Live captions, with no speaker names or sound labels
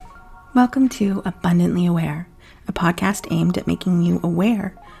Welcome to Abundantly Aware, a podcast aimed at making you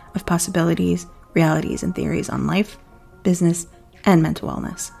aware of possibilities, realities, and theories on life, business, and mental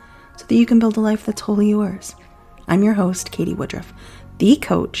wellness, so that you can build a life that's wholly yours. I'm your host, Katie Woodruff, the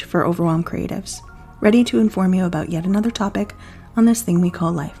coach for overwhelmed creatives, ready to inform you about yet another topic on this thing we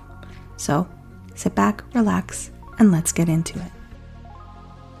call life. So, sit back, relax, and let's get into it.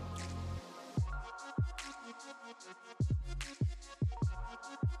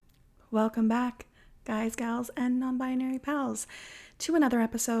 Welcome back, guys, gals, and non-binary pals, to another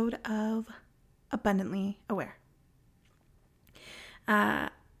episode of Abundantly Aware.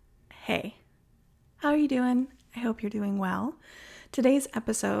 Hey, how are you doing? I hope you're doing well. Today's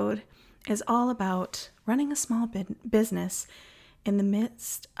episode is all about running a small business in the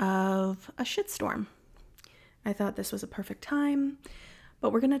midst of a shitstorm. I thought this was a perfect time,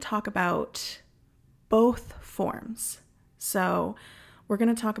 but we're going to talk about both forms. So we're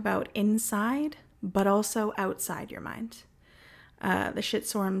going to talk about inside, but also outside your mind. The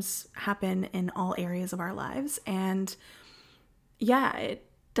shitstorms happen in all areas of our lives. And yeah, it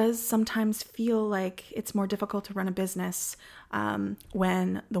does sometimes feel like it's more difficult to run a business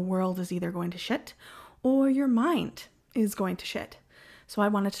when the world is either going to shit or your mind is going to shit. So I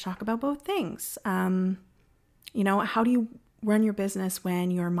wanted to talk about both things. How do you run your business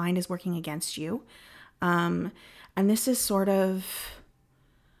when your mind is working against you? And this is sort of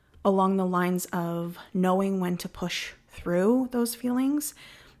along the lines of knowing when to push through those feelings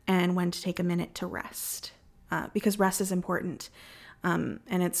and when to take a minute to rest, because rest is important. And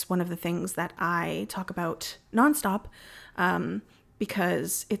it's one of the things that I talk about nonstop,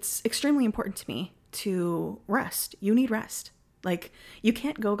 because it's extremely important to me to rest. You need rest. Like, you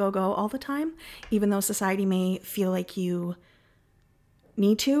can't go all the time, even though society may feel like you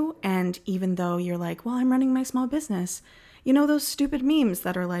need to. And even though you're like, well, I'm running my small business. You know, those stupid memes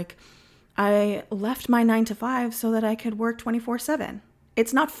that are like, I left my 9 to 5 so that I could work 24/7.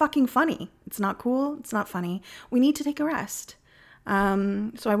 It's not fucking funny. It's not cool. It's not funny. We need to take a rest.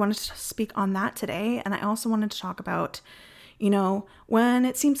 So I wanted to speak on that today. And I also wanted to talk about, when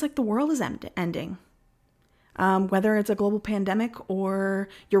it seems like the world is ending, whether it's a global pandemic or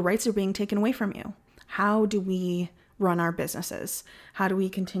your rights are being taken away from you. How do we run our businesses? How do we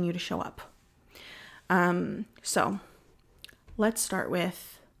continue to show up? So let's start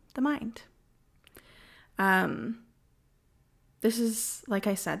with the mind. This is, like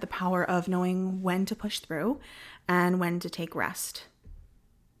I said, the power of knowing when to push through and when to take rest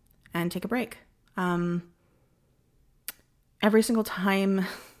and take a break. Every single time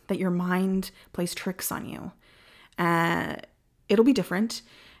that your mind plays tricks on you, it'll be different,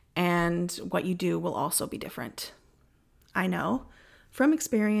 and what you do will also be different. I know from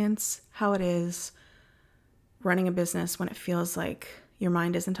experience how it is running a business when it feels like your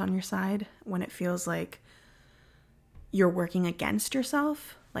mind isn't on your side, when it feels like you're working against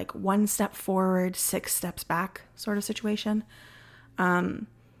yourself, like 1 step forward, 6 steps back sort of situation. And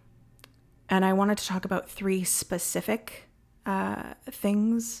I wanted to talk about 3 specific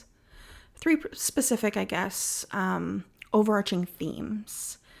things, 3 specific, overarching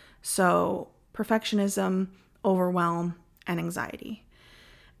themes. So perfectionism, overwhelm, and anxiety.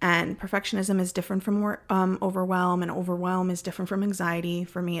 And perfectionism is different from overwhelm, and overwhelm is different from anxiety,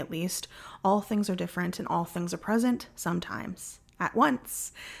 for me at least. All things are different, and all things are present, sometimes at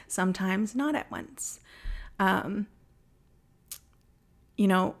once, sometimes not at once.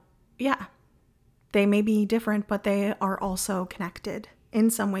 They may be different, but they are also connected in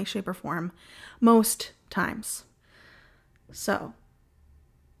some way, shape, or form, most times. So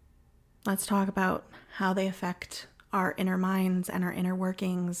let's talk about how they affect our inner minds and our inner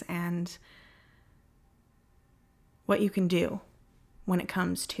workings, and what you can do when it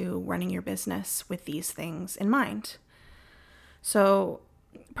comes to running your business with these things in mind. So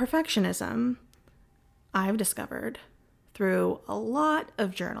perfectionism, I've discovered through a lot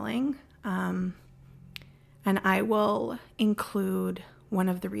of journaling, and I will include one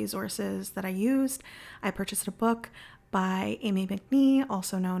of the resources that I used. I purchased a book by Amy McNee,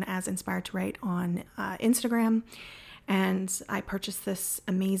 also known as Inspired to Write on Instagram. And I purchased this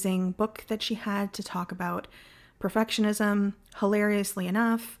amazing book that she had to talk about perfectionism. Hilariously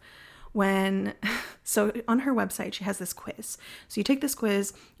enough, so on her website, she has this quiz. So you take this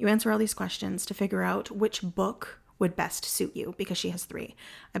quiz, you answer all these questions to figure out which book would best suit you, because she has 3.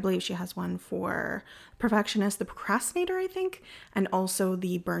 I believe she has one for perfectionist, the procrastinator, I think, and also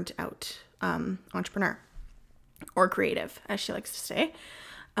the burnt out entrepreneur, or creative, as she likes to say.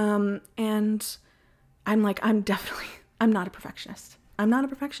 And I'm like, I'm not a perfectionist. I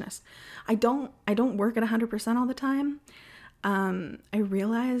don't work at 100% all the time. I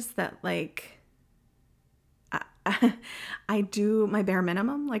realized that like I do my bare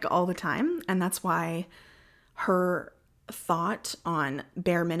minimum like all the time, and that's why her thought on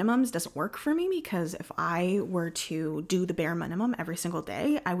bare minimums doesn't work for me, because if I were to do the bare minimum every single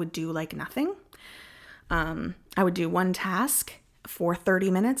day, I would do like nothing. I would do one task for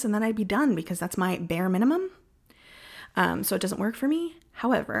 30 minutes and then I'd be done, because that's my bare minimum. So it doesn't work for me.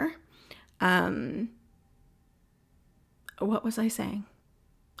 However, what was I saying?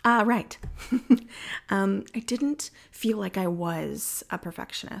 Right. I didn't feel like I was a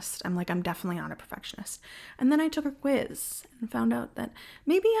perfectionist. I'm definitely not a perfectionist. And then I took a quiz and found out that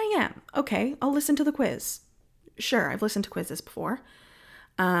maybe I am. Okay, I'll listen to the quiz. Sure, I've listened to quizzes before.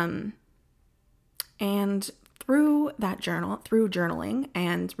 And through journaling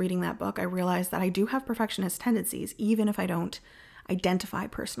and reading that book, I realized that I do have perfectionist tendencies, even if I don't identify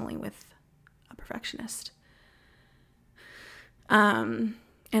personally with a perfectionist.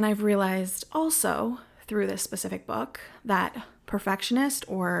 And I've realized also through this specific book that perfectionist,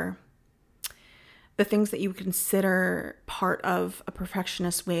 or the things that you would consider part of a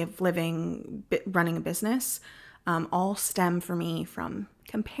perfectionist way of living, running a business, all stem for me from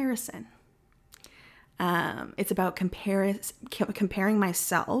comparison. It's about comparing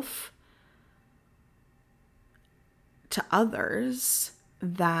myself to others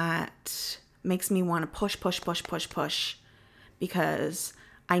that makes me want to push, because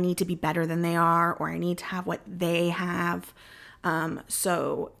I need to be better than they are, or I need to have what they have.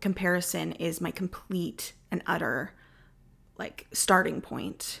 So comparison is my complete and utter like starting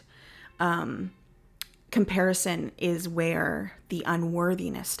point. Comparison is where the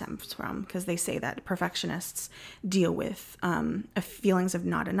unworthiness stems from, because they say that perfectionists deal with feelings of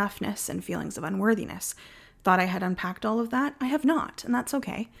not enoughness and feelings of unworthiness. Thought I had unpacked all of that. I have not, and that's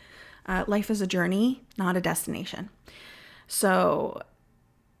okay. Life is a journey, not a destination. So,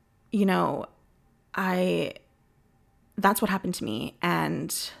 that's what happened to me,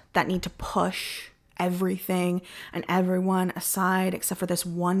 and that need to push everything and everyone aside except for this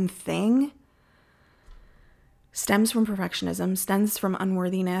one thing stems from perfectionism, stems from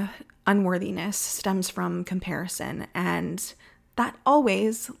unworthiness, stems from comparison, and that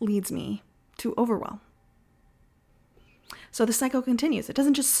always leads me to overwhelm. So the cycle continues. It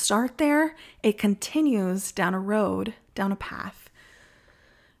doesn't just start there. It continues down a road, down a path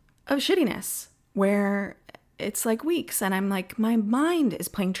of shittiness where it's like weeks and I'm like, my mind is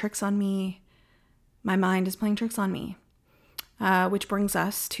playing tricks on me. Which brings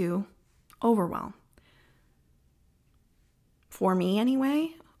us to overwhelm. For me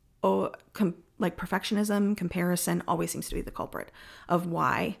anyway, like perfectionism, comparison always seems to be the culprit of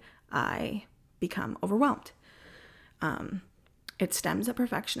why I become overwhelmed. It stems of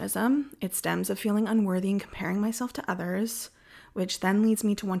perfectionism. It stems of feeling unworthy and comparing myself to others, which then leads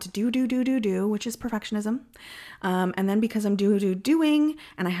me to want to do, which is perfectionism. And then because I'm doing,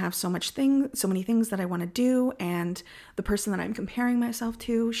 and I have so many things that I want to do, and the person that I'm comparing myself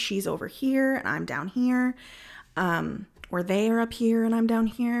to, she's over here and I'm down here, or they are up here and I'm down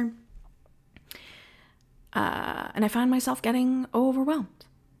here. And I find myself getting overwhelmed,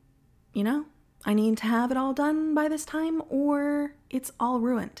 I need to have it all done by this time or it's all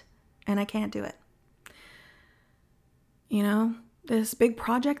ruined and I can't do it. This big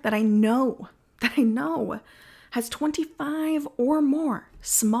project that I know has 25 or more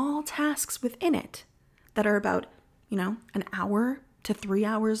small tasks within it that are about, an hour to 3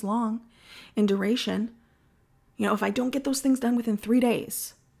 hours long in duration. If I don't get those things done within 3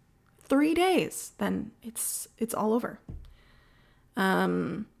 days, then it's all over.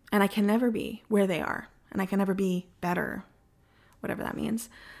 And I can never be where they are, and I can never be better, whatever that means,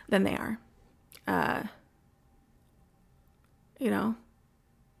 than they are.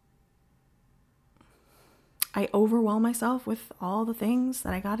 I overwhelm myself with all the things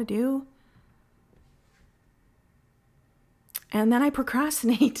that I got to do. And then I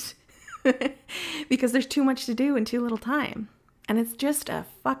procrastinate because there's too much to do in too little time. And it's just a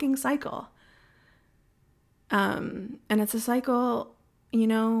fucking cycle. And it's a cycle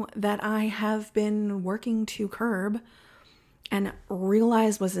that I have been working to curb and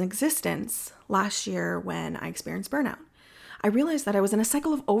realize was in existence last year when I experienced burnout. I realized that I was in a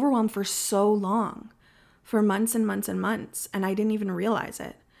cycle of overwhelm for so long, for months and months and months, and I didn't even realize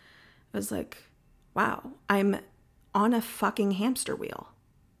it. It was like, wow, I'm on a fucking hamster wheel.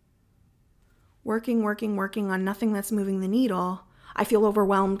 Working on nothing that's moving the needle. I feel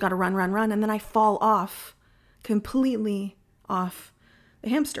overwhelmed, gotta run, and then I fall off, completely off the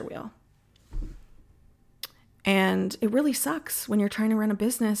hamster wheel. And it really sucks when you're trying to run a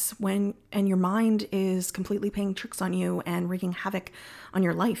business and your mind is completely playing tricks on you and wreaking havoc on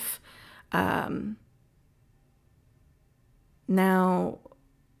your life. Now,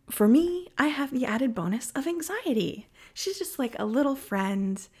 for me, I have the added bonus of anxiety. She's just like a little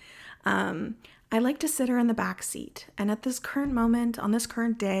friend. I like to sit her in the back seat. And at this current moment, on this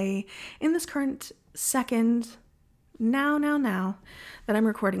current day, in this current second, now that I'm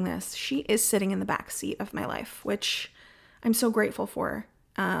recording this, she is sitting in the back seat of my life, which I'm so grateful for.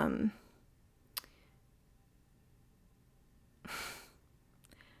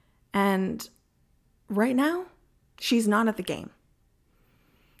 And right now, she's not at the game.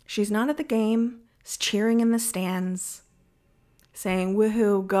 She's not at the game, cheering in the stands, saying,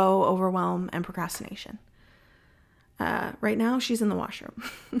 woohoo, go, overwhelm, and procrastination. Right now, she's in the washroom.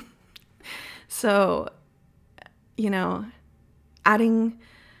 So,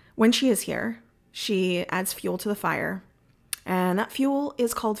 when she is here, she adds fuel to the fire, and that fuel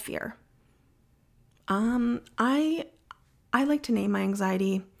is called fear. I like to name my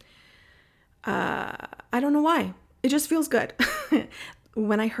anxiety. I don't know why. It just feels good.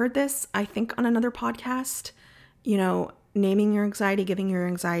 When I heard this, I think on another podcast, naming your anxiety, giving your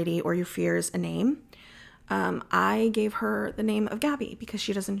anxiety or your fears a name. I gave her the name of Gabby because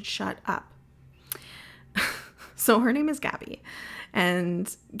she doesn't shut up. So her name is Gabby.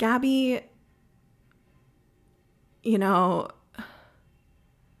 And Gabby,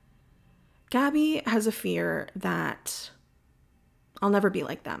 Gabby has a fear that I'll never be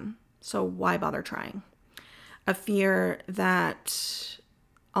like them. So why bother trying? A fear that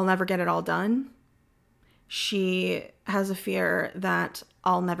I'll never get it all done. She has a fear that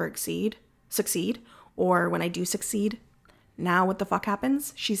I'll never succeed, or when I do succeed, now what the fuck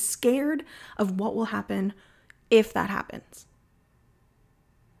happens? She's scared of what will happen if that happens.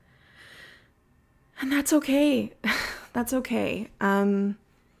 And that's okay. That's okay.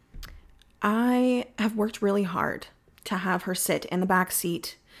 I have worked really hard to have her sit in the back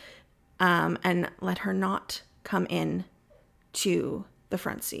seat and let her not come in to the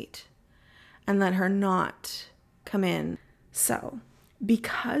front seat and let her not come in. So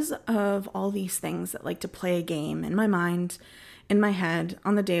because of all these things that like to play a game in my mind, in my head,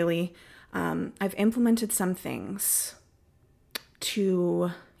 on the daily, I've implemented some things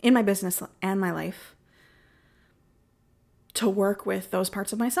in my business and my life to work with those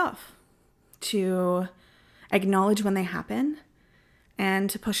parts of myself, to acknowledge when they happen and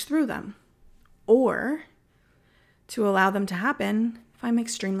to push through them, or to allow them to happen. If I'm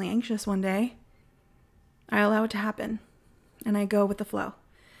extremely anxious one day, I allow it to happen and I go with the flow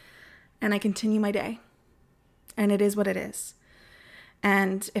and I continue my day, and it is what it is.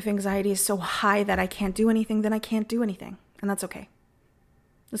 And if anxiety is so high that I can't do anything, then I can't do anything, and that's okay.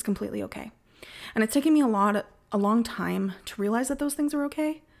 It's completely okay. And it's taken me a long time to realize that those things are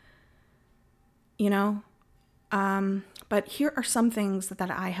okay, but here are some things that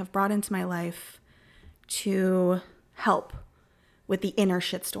I have brought into my life to help with the inner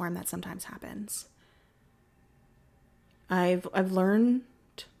shitstorm that sometimes happens. I've learned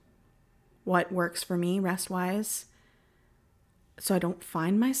what works for me rest-wise, so I don't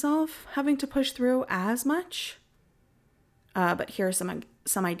find myself having to push through as much. But here are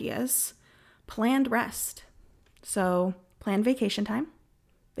some ideas. Planned rest. So planned vacation time.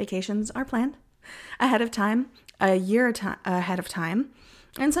 Vacations are planned ahead of time, a year ahead of time,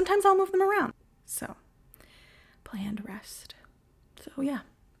 and sometimes I'll move them around. So planned rest. So yeah,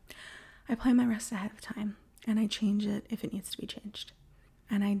 I plan my rest ahead of time and I change it if it needs to be changed.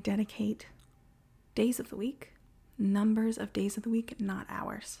 And I dedicate days of the week, numbers of days of the week, not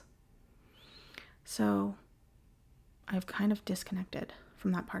hours. So I've kind of disconnected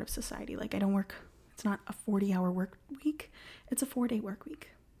from that part of society. Like I don't work, it's not a 40-hour work week, it's a 4-day work week.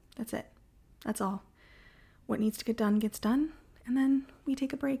 That's it. That's all. What needs to get done gets done, and then we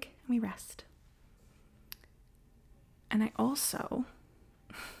take a break and we rest. And I also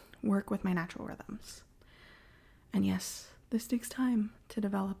work with my natural rhythms. And yes, this takes time to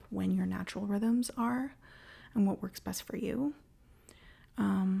develop when your natural rhythms are and what works best for you.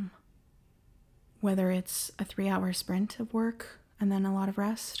 Whether it's a 3-hour sprint of work and then a lot of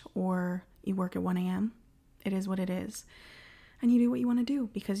rest, or you work at 1 a.m., it is what it is. And you do what you want to do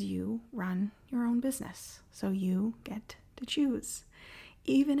because you run your own business. So you get to choose,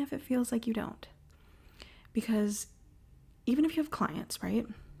 even if it feels like you don't. Because even if you have clients, right?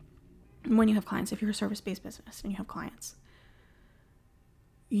 When you have clients, if you're a service-based business and you have clients,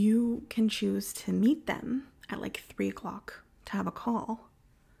 you can choose to meet them at like 3 o'clock to have a call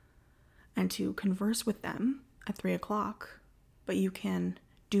and to converse with them at 3 o'clock, but you can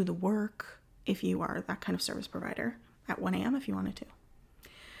do the work if you are that kind of service provider at 1 a.m. if you wanted to.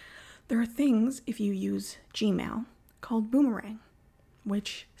 There are things, if you use Gmail, called Boomerang,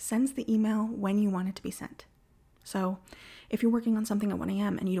 which sends the email when you want it to be sent. So if you're working on something at 1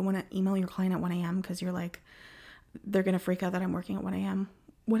 a.m. and you don't want to email your client at 1 a.m. because you're like, they're going to freak out that I'm working at 1 a.m.,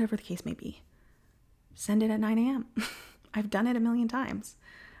 whatever the case may be, send it at 9 a.m. I've done it a million times.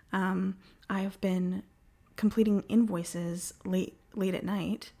 I've been completing invoices late at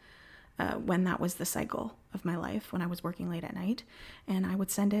night when that was the cycle of my life, when I was working late at night, and I would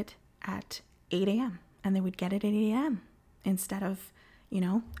send it at 8 a.m. and they would get it at 8 a.m. instead of,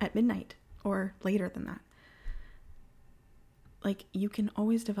 at midnight or later than that. Like, you can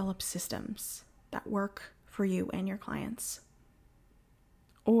always develop systems that work for you and your clients,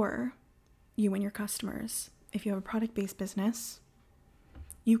 or you and your customers. If you have a product-based business,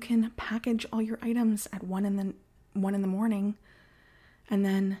 you can package all your items at 1 in the morning, and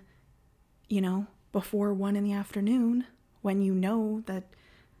then, before 1 in the afternoon, when you know that,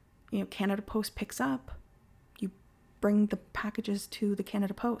 Canada Post picks up, you bring the packages to the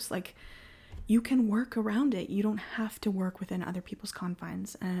Canada Post. Like, you can work around it. You don't have to work within other people's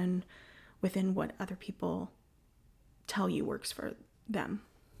confines and within what other people tell you works for them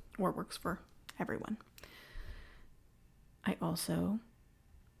or works for everyone. I also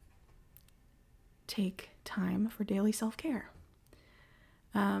take time for daily self-care.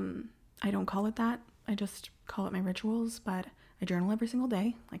 I don't call it that. I just call it my rituals, but I journal every single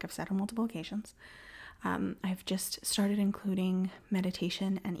day, like I've said on multiple occasions. I've just started including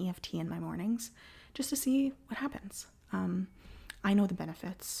meditation and EFT in my mornings just to see what happens. I know the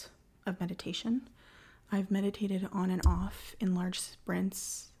benefits of meditation. I've meditated on and off in large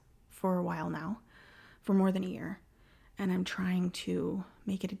sprints for a while now, for more than a year, and I'm trying to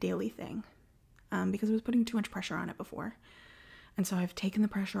make it a daily thing because I was putting too much pressure on it before. And so I've taken the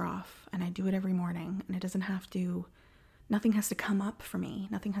pressure off and I do it every morning, and nothing has to come up for me.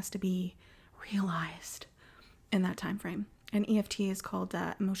 Nothing has to be realized in that time frame. And EFT is called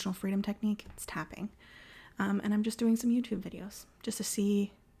Emotional Freedom Technique. It's tapping. And I'm just doing some YouTube videos just to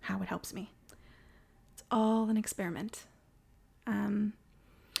see how it helps me. It's all an experiment. And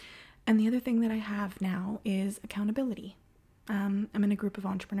the other thing that I have now is accountability. I'm in a group of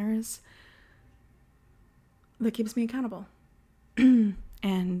entrepreneurs that keeps me accountable.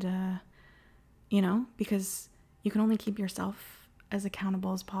 And, because you can only keep yourself as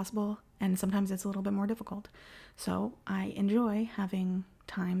accountable as possible, and sometimes it's a little bit more difficult. So I enjoy having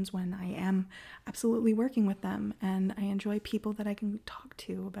times when I am absolutely working with them, and I enjoy people that I can talk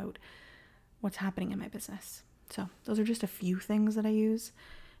to about what's happening in my business. So those are just a few things that I use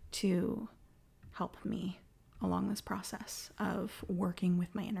to help me along this process of working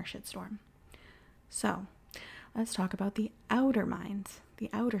with my inner shitstorm. So let's talk about the outer mind, the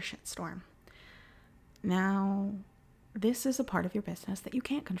outer shitstorm. Now, this is a part of your business that you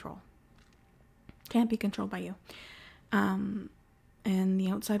can't control. Can't be controlled by you. And the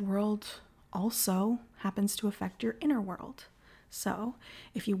outside world also happens to affect your inner world. So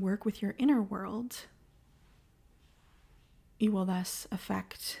if you work with your inner world, you will thus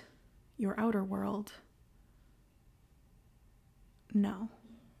affect your outer world. No.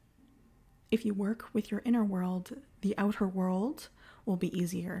 If you work with your inner world, the outer world will be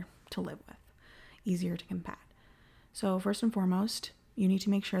easier to live with, easier to combat. So first and foremost, you need to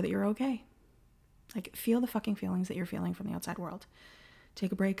make sure that you're okay. Like, feel the fucking feelings that you're feeling from the outside world.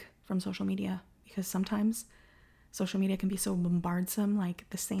 Take a break from social media, because sometimes social media can be so bombarding, like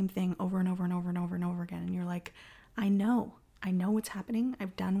the same thing over and over and over and over and over again. And you're like, I know what's happening.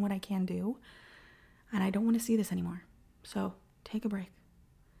 I've done what I can do, and I don't want to see this anymore. So take a break.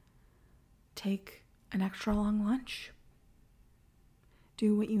 Take an extra long lunch.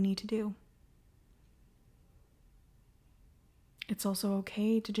 Do what you need to do. It's also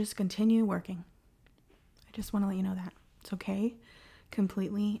okay to just continue working. I just want to let you know that. It's okay,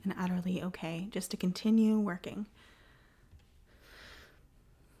 completely and utterly okay, just to continue working.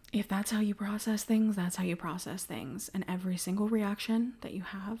 If that's how you process things, that's how you process things. And every single reaction that you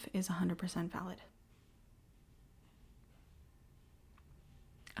have is 100% valid.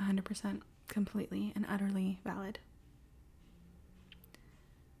 100% completely and utterly valid.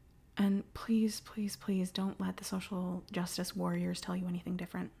 And please, please, please don't let the social justice warriors tell you anything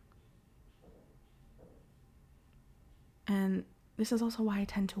different. And this is also why I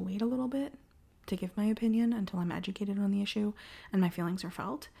tend to wait a little bit to give my opinion until I'm educated on the issue and my feelings are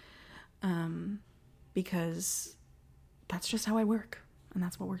felt. Because that's just how I work, and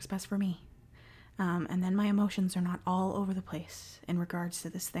that's what works best for me. And then my emotions are not all over the place in regards to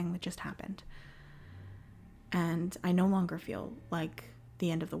this thing that just happened. And I no longer feel like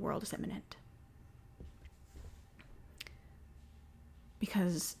the end of the world is imminent.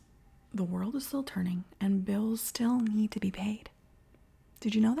 because the world is still turning and bills still need to be paid.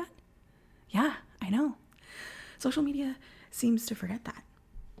 Did you know that? Yeah, I know. Social media seems to forget that.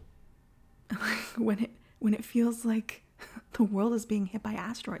 When it feels like the world is being hit by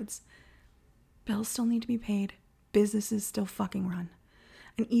asteroids, bills still need to be paid, businesses still fucking run.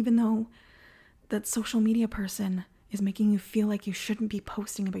 And even though that social media person is making you feel like you shouldn't be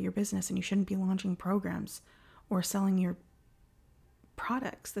posting about your business and you shouldn't be launching programs or selling your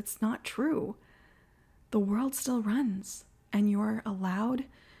products, that's not true. The world still runs and you're allowed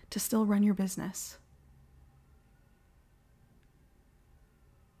to still run your business.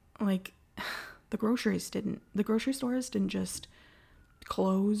 Like, the grocery stores didn't just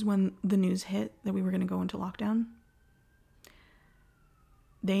close when the news hit that we were going to go into lockdown.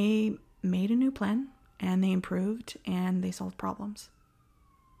 They made a new plan and they improved and they solved problems.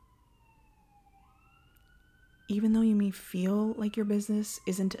 Even though you may feel like your business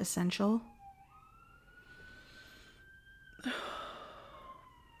isn't essential,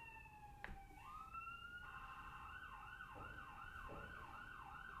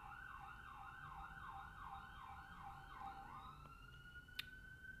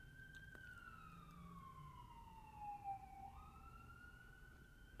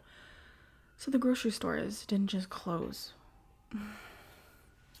 so the grocery stores didn't just close.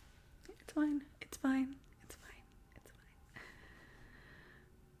 It's fine.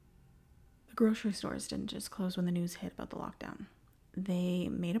 The grocery stores didn't just close when the news hit about the lockdown. They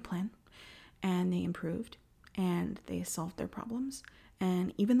made a plan and they improved and they solved their problems.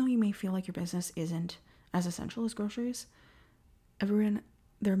 And even though you may feel like your business isn't as essential as groceries,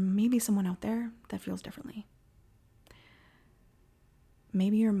 there may be someone out there that feels differently.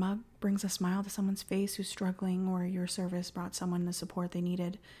 Maybe your mug brings a smile to someone's face who's struggling, or your service brought someone the support they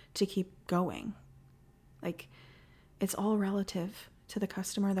needed to keep going. Like, it's all relative to the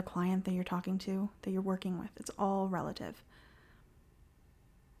customer, the client that you're talking to, that you're working with. It's all relative.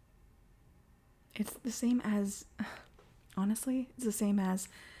 It's the same as, honestly, it's the same as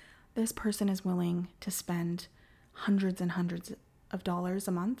this person is willing to spend hundreds and hundreds of dollars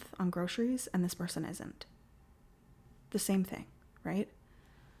a month on groceries and this person isn't. The same thing, right?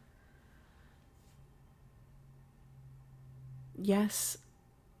 Yes,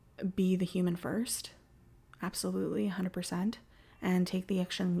 be the human first, absolutely, 100%, and take the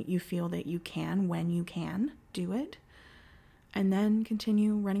action you feel that you can when you can do it, and then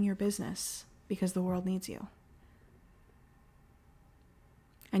continue running your business because the world needs you.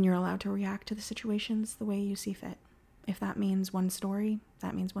 And you're allowed to react to the situations the way you see fit. If that means one story,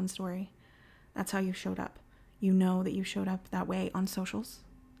 that means one story. That's how you showed up. You know that you showed up that way on socials.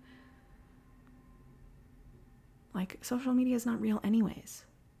 Like, social media is not real anyways.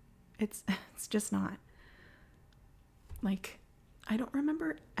 It's just not. Like, I don't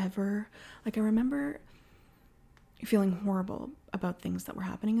remember ever, I remember feeling horrible about things that were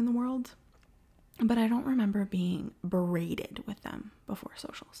happening in the world, but I don't remember being berated with them before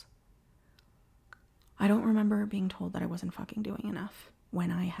socials. I don't remember being told that I wasn't fucking doing enough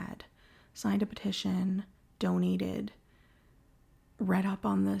when I had signed a petition, donated, read up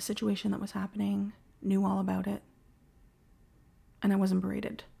on the situation that was happening, knew all about it. And I wasn't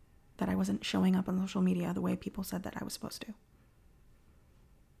berated that I wasn't showing up on social media the way people said that I was supposed to.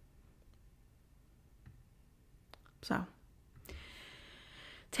 So,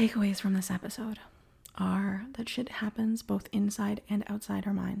 takeaways from this episode are that shit happens both inside and outside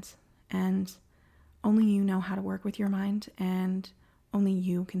our minds. And only you know how to work with your mind, and only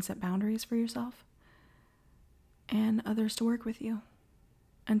you can set boundaries for yourself and others to work with you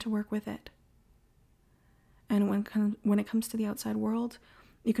and to work with it. And when it comes to the outside world,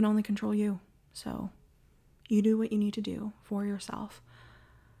 you can only control you. So you do what you need to do for yourself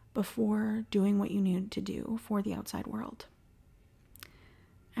before doing what you need to do for the outside world.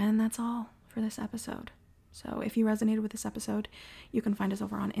 And that's all for this episode. So if you resonated with this episode, you can find us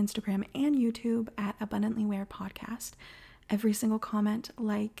over on Instagram and YouTube at Abundantly Wear Podcast. Every single comment,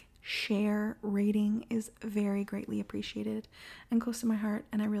 like, share, rating is very greatly appreciated and close to my heart,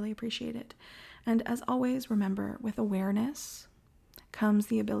 and I really appreciate it. And as always, remember, with awareness comes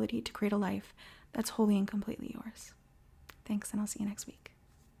the ability to create a life that's wholly and completely yours. Thanks, and I'll see you next week.